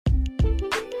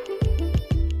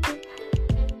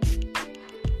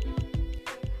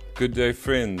Good day,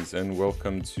 friends, and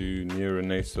welcome to Near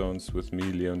Renaissance with me,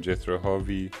 Leon Jethro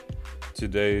Harvey.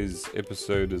 Today's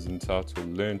episode is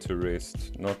entitled Learn to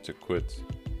Rest, Not to Quit.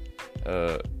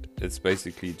 It's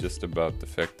basically just about the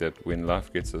fact that when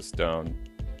life gets us down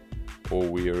or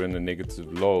we are in a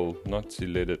negative lull, not to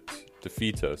let it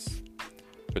defeat us,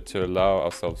 but to allow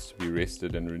ourselves to be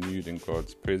rested and renewed in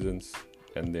God's presence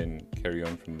and then carry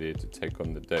on from there to take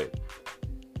on the day.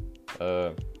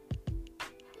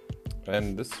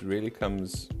 And this really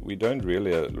comes, we don't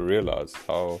really realize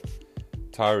how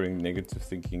tiring negative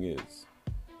thinking is.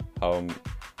 How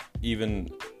even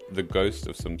the ghost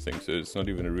of something, so it's not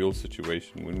even a real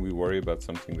situation. When we worry about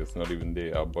something that's not even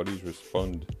there, our bodies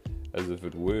respond as if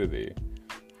it were there.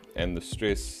 And the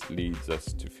stress leads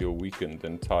us to feel weakened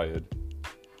and tired.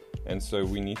 And so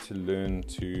we need to learn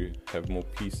to have more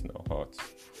peace in our hearts.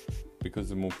 Because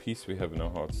the more peace we have in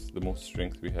our hearts, the more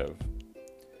strength we have.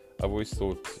 I've always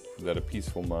thought that a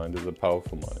peaceful mind is a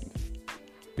powerful mind,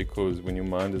 because when your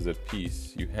mind is at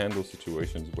peace, you handle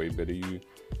situations way better.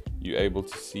 You're able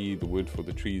to see the wood for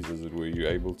the trees, as it were. You're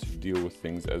able to deal with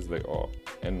things as they are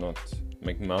and not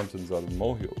make mountains out of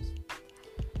molehills.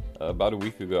 About a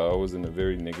week ago, I was in a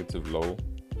very negative lull.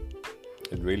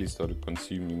 It really started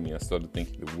consuming me. I started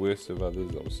thinking the worst of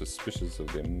others. I was suspicious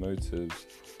of their motives.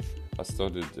 I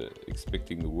started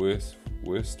expecting the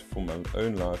worst for my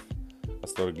own life. I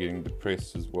started getting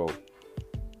depressed as well.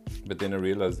 But then I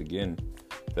realized again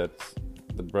that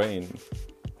the brain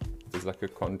is like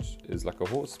a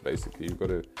horse, basically. You've got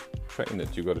to train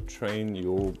it. You've got to train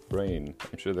your brain.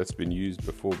 I'm sure that's been used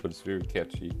before, but it's very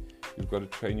catchy. You've got to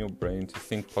train your brain to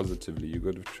think positively. You've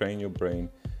got to train your brain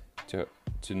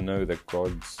to know that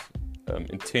God's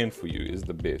intent for you is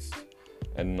the best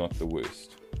and not the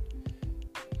worst.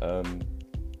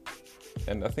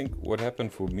 And I think what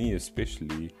happened for me,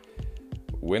 especially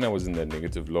when I was in that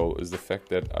negative lull, is the fact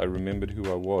that I remembered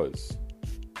who I was.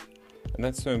 And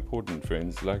that's so important,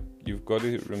 friends. Like, you've got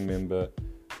to remember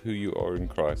who you are in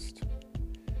Christ.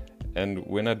 And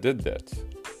when I did that,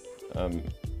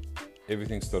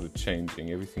 everything started changing.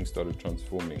 Everything started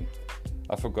transforming.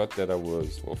 I forgot that I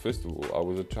was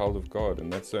a child of God.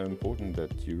 And that's so important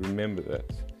that you remember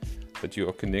that you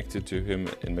are connected to Him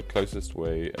in the closest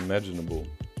way imaginable.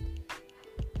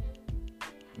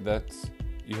 That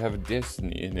you have a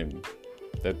destiny in Him,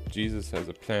 that Jesus has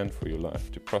a plan for your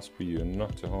life to prosper you and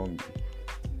not to harm you.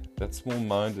 That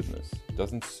small-mindedness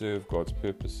doesn't serve God's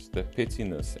purpose. That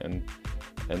pettiness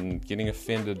and getting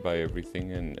offended by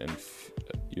everything and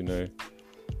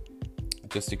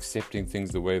just accepting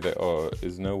things the way they are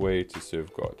is no way to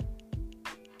serve God.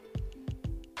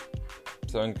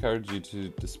 So I encourage you to,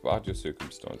 despite your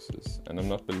circumstances, and I'm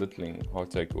not belittling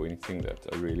heartache or anything, that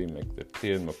I really make that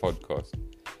clear in my podcast,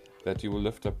 that you will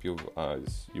lift up your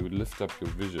eyes, you will lift up your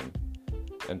vision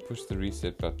and push the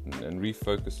reset button and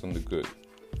refocus on the good.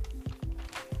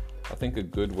 I think a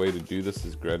good way to do this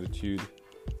is gratitude.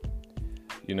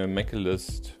 Make a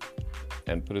list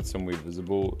and put it somewhere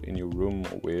visible in your room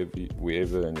or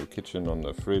wherever, in your kitchen, on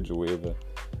the fridge or wherever,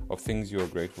 of things you are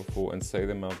grateful for, and say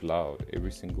them out loud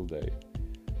every single day.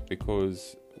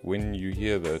 Because when you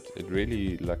hear that, it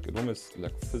really it almost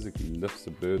physically lifts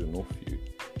the burden off you.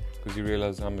 Because you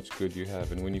realize how much good you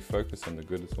have, and when you focus on the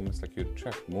good, it's almost like you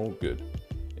attract more good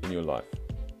in your life.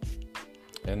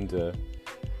 And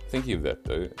thinking of that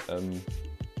though,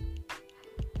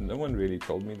 no one really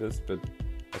told me this, but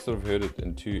I sort of heard it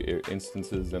in two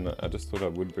instances, and I just thought I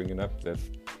would bring it up. That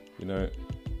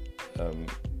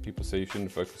people say you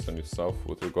shouldn't focus on yourself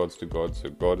with regards to God. So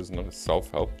God is not a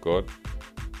self-help God,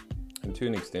 and to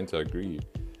an extent I agree.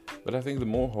 But I think the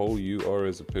more whole you are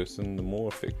as a person, the more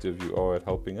effective you are at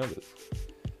helping others.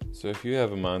 So if you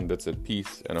have a mind that's at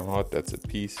peace and a heart that's at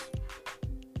peace,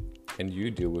 and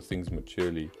you deal with things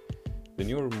maturely, then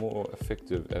you're more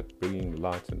effective at bringing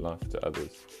light and life to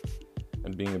others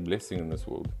and being a blessing in this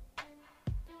world.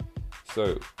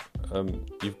 So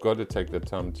you've got to take that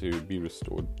time to be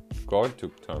restored. God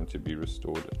took time to be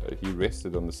restored. He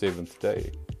rested on the seventh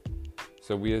day.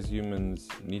 So we as humans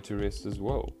need to rest as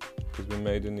well, because we're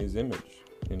made in His image,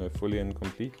 fully and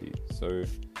completely. So,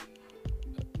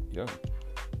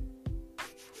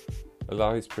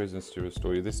 allow His presence to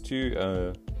restore you. There's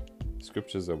two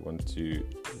scriptures I want to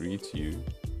read to you,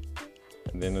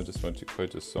 and then I just want to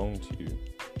quote a song to you.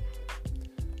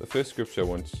 The first scripture I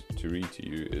want to read to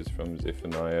you is from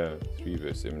Zephaniah 3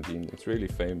 verse 17. It's really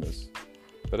famous,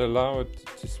 but allow it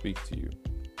to speak to you.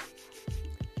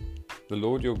 The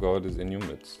Lord your God is in your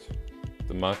midst.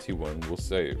 The mighty one will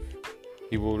save.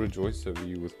 He will rejoice over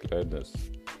you with gladness.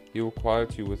 He will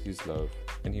quiet you with His love,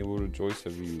 and He will rejoice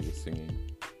over you with singing.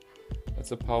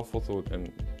 It's a powerful thought.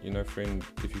 And, friend,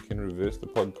 if you can reverse the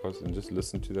podcast and just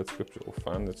listen to that scripture or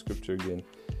find that scripture again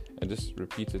and just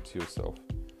repeat it to yourself.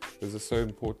 Because it's so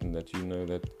important that you know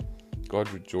that God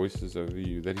rejoices over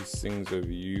you, that He sings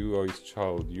over you. You are His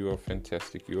child. You are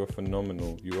fantastic. You are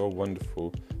phenomenal. You are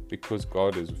wonderful because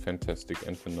God is fantastic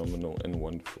and phenomenal and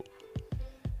wonderful.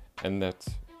 And that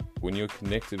when you're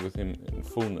connected with Him in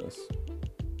fullness,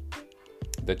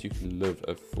 that you can live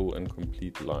a full and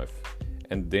complete life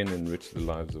and then enrich the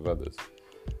lives of others.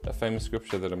 A famous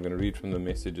scripture that I'm going to read from the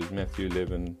Message is Matthew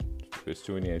 11, verse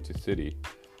 28 to 30.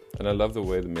 And I love the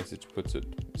way the Message puts it,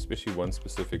 especially one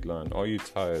specific line. Are you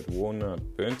tired, worn out,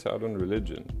 burnt out on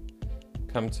religion?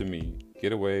 Come to me,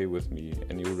 get away with me,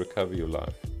 and you'll recover your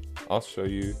life. I'll show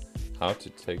you how to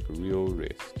take real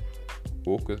rest.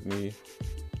 Walk with me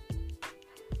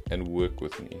and work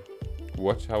with me.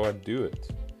 Watch how I do it.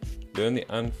 Learn the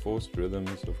unforced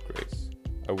rhythms of grace.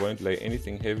 I won't lay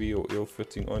anything heavy or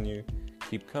ill-fitting on you.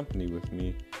 Keep company with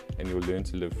me, and you'll learn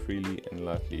to live freely and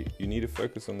lightly. You need to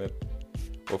focus on that.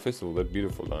 Well, first of all, that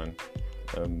beautiful line.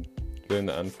 Learn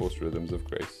the unforced rhythms of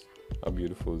grace. How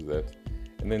beautiful is that?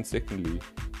 And then secondly,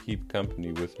 keep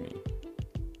company with me.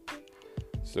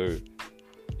 So,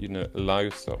 allow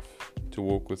yourself to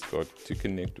walk with God, to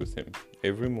connect with Him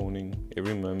every morning,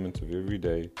 every moment of every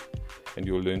day, and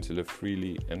you'll learn to live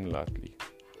freely and lightly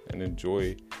and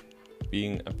enjoy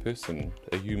being a person,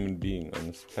 a human being on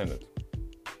this planet.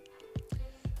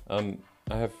 I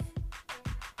have,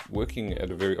 working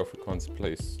at a very Afrikaans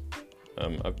place,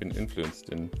 I've been influenced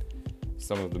in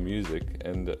some of the music,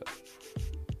 and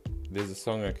there's a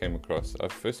song I came across.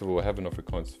 First of all, I have a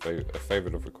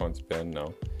favorite Afrikaans band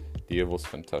now, Die Heuwels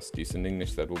Fantasties. In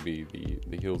English, that will be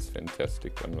the Hills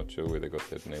Fantastic. I'm not sure where they got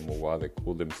that name or why they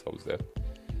call themselves that.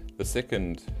 The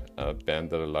second band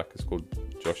that I like is called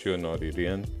Joshua na die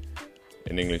Reën.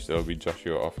 In English, that'll be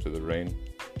Joshua After the Rain.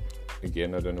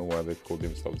 Again, I don't know why they call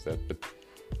themselves that, but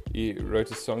he wrote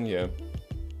a song here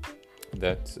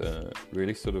that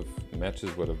really sort of matches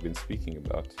what I've been speaking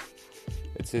about.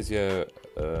 It says here,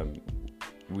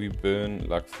 we burn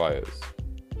like fires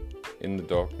in the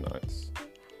dark nights.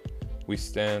 We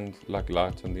stand like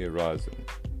light on the horizon,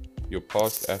 your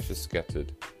past ashes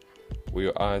scattered, where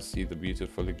your eyes see the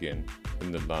beautiful again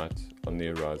in the light on the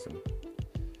horizon.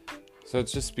 So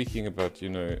it's just speaking about,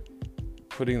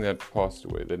 putting that past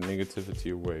away, that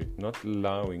negativity away, not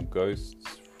allowing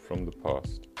ghosts from the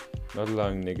past, not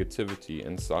allowing negativity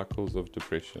and cycles of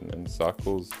depression and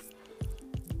cycles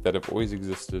that have always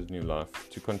existed in your life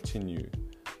to continue,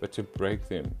 but to break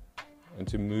them and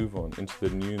to move on into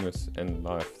the newness and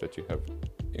life that you have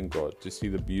in God, to see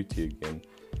the beauty again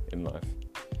in life.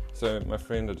 So, my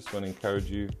friend, I just want to encourage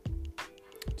you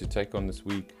to take on this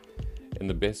week in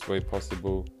the best way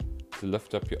possible, to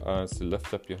lift up your eyes, to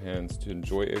lift up your hands, to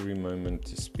enjoy every moment,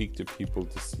 to speak to people,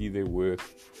 to see their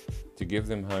worth, to give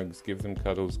them hugs, give them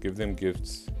cuddles, give them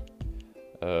gifts.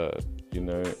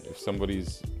 If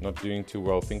somebody's not doing too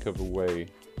well, think of a way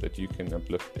that you can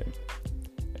uplift them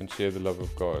and share the love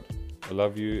of God. I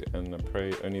love you, and I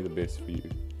pray only the best for you.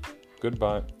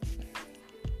 Goodbye.